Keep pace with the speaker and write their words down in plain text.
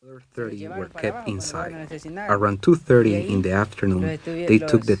30 were kept inside. Around 2:30 in the afternoon, they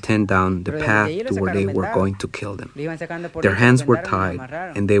took the 10 down the path to where they were going to kill them. Their hands were tied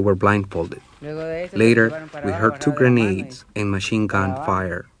and they were blindfolded. Later, we heard 2 grenades and machine gun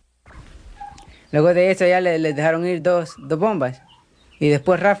fire. Luego de eso ya les dejaron ir dos bombas y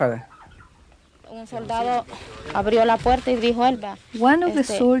después ráfagas. One of the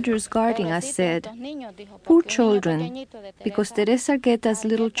soldiers guarding us said, "Poor children," because Teresa Argueta's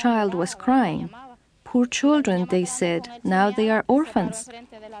little child was crying. "Poor children," they said, "now they are orphans.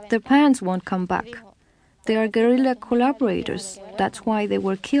 Their parents won't come back. They are guerrilla collaborators. That's why they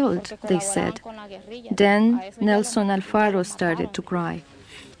were killed," they said. Then Nelson Alfaro started to cry.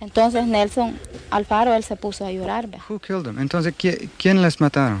 Entonces Nelson Alfaro, él se puso a llorar. Who killed them? Entonces, ¿quién les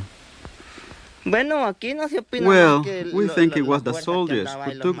mataron? Well, we think it was the soldiers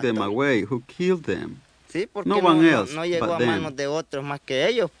who took them away, who killed them. No one else but them.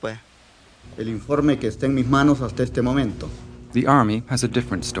 El informe que está en mis manos hasta este momento. The army has a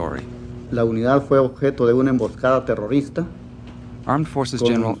different story. La unidad fue objeto de una emboscada terrorista. Armed Forces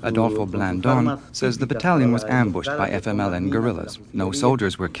General Adolfo Blandón says the battalion was ambushed by FMLN guerrillas. No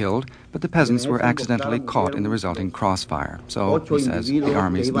soldiers were killed, but the peasants were accidentally caught in the resulting crossfire. So, he says, the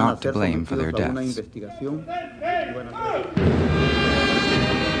army is not to blame for their deaths.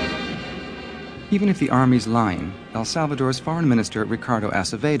 Even if the army's lying, El Salvador's Foreign Minister Ricardo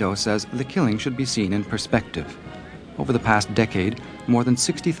Acevedo says the killing should be seen in perspective. Over the past decade, more than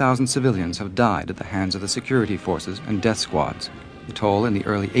 60,000 civilians have died at the hands of the security forces and death squads. The toll in the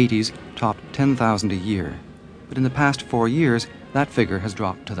early 80s topped 10,000 a year. But in the past 4 years, that figure has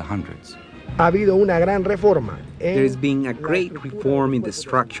dropped to the hundreds. There is being a great reform in the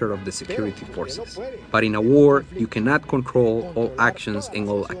structure of the security forces. But in a war, you cannot control all actions and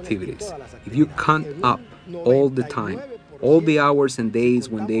all activities. If you count up all the time, all the hours and days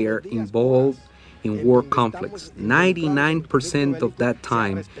when they are involved in war conflicts, 99% of that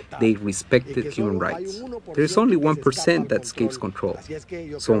time they respected human rights. There is only 1% that escapes control.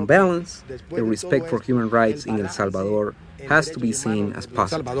 So on balance, the respect for human rights in El Salvador has to be seen as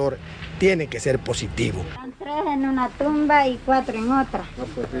positive. Tiene que ser positivo. 3 en una tumba y 4 en otra.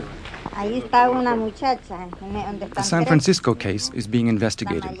 Ahí está una muchacha. The San Francisco case is being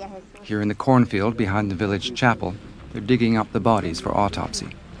investigated. Here in the cornfield behind the village chapel, they're digging up the bodies for autopsy.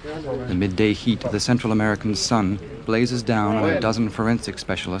 The midday heat of the Central American sun blazes down on a dozen forensic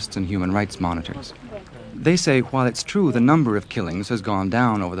specialists and human rights monitors. They say while it's true the number of killings has gone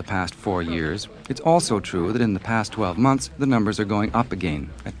down over the past 4 years, it's also true that in the past 12 months the numbers are going up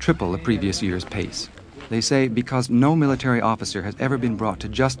again, at triple the previous year's pace. They say because no military officer has ever been brought to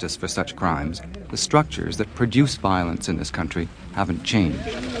justice for such crimes, the structures that produce violence in this country haven't changed.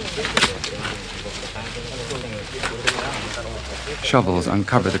 Shovels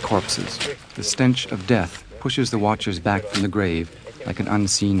uncover the corpses. The stench of death pushes the watchers back from the grave like an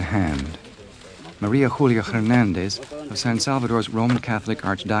unseen hand. Maria Julia Hernandez of San Salvador's Roman Catholic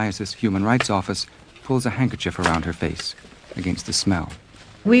Archdiocese Human Rights Office pulls a handkerchief around her face against the smell.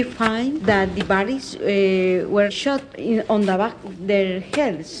 We find that the bodies were shot on the back of their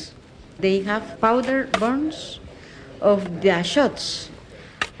heads. They have powder burns of the shots.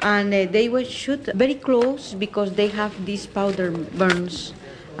 And they were shot very close because they have these powder burns,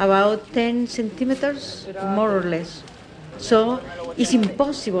 about 10 centimeters, more or less. So it's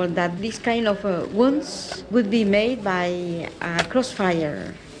impossible that this kind of wounds would be made by a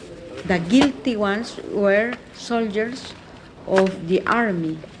crossfire. The guilty ones were soldiers of the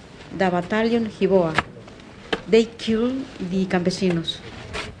army, the battalion Jiboa. They killed the campesinos.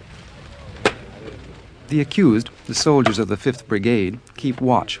 The accused, the soldiers of the 5th Brigade, keep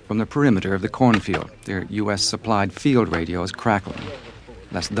watch from the perimeter of the cornfield, their U.S.-supplied field radios crackling.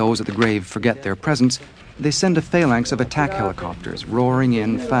 Lest those at the grave forget their presence, they send a phalanx of attack helicopters roaring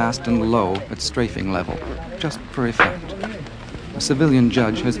in fast and low at strafing level, just for effect. A civilian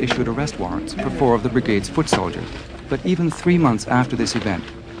judge has issued arrest warrants for 4 of the brigade's foot soldiers, but even 3 months after this event,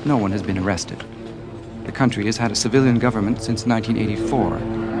 no one has been arrested. The country has had a civilian government since 1984,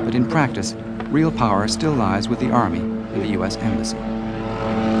 but in practice, real power still lies with the Army and the U.S. Embassy.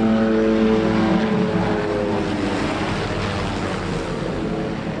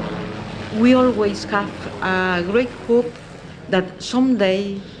 We always have a great hope that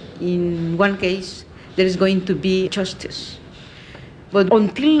someday, in one case, there is going to be justice. But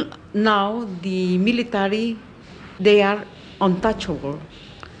until now, the military, they are untouchable.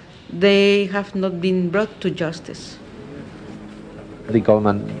 They have not been brought to justice. The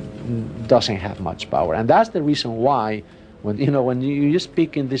government doesn't have much power, and that's the reason why when you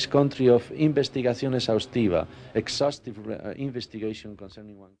speak in this country of investigación exhaustiva, exhaustive investigation concerning one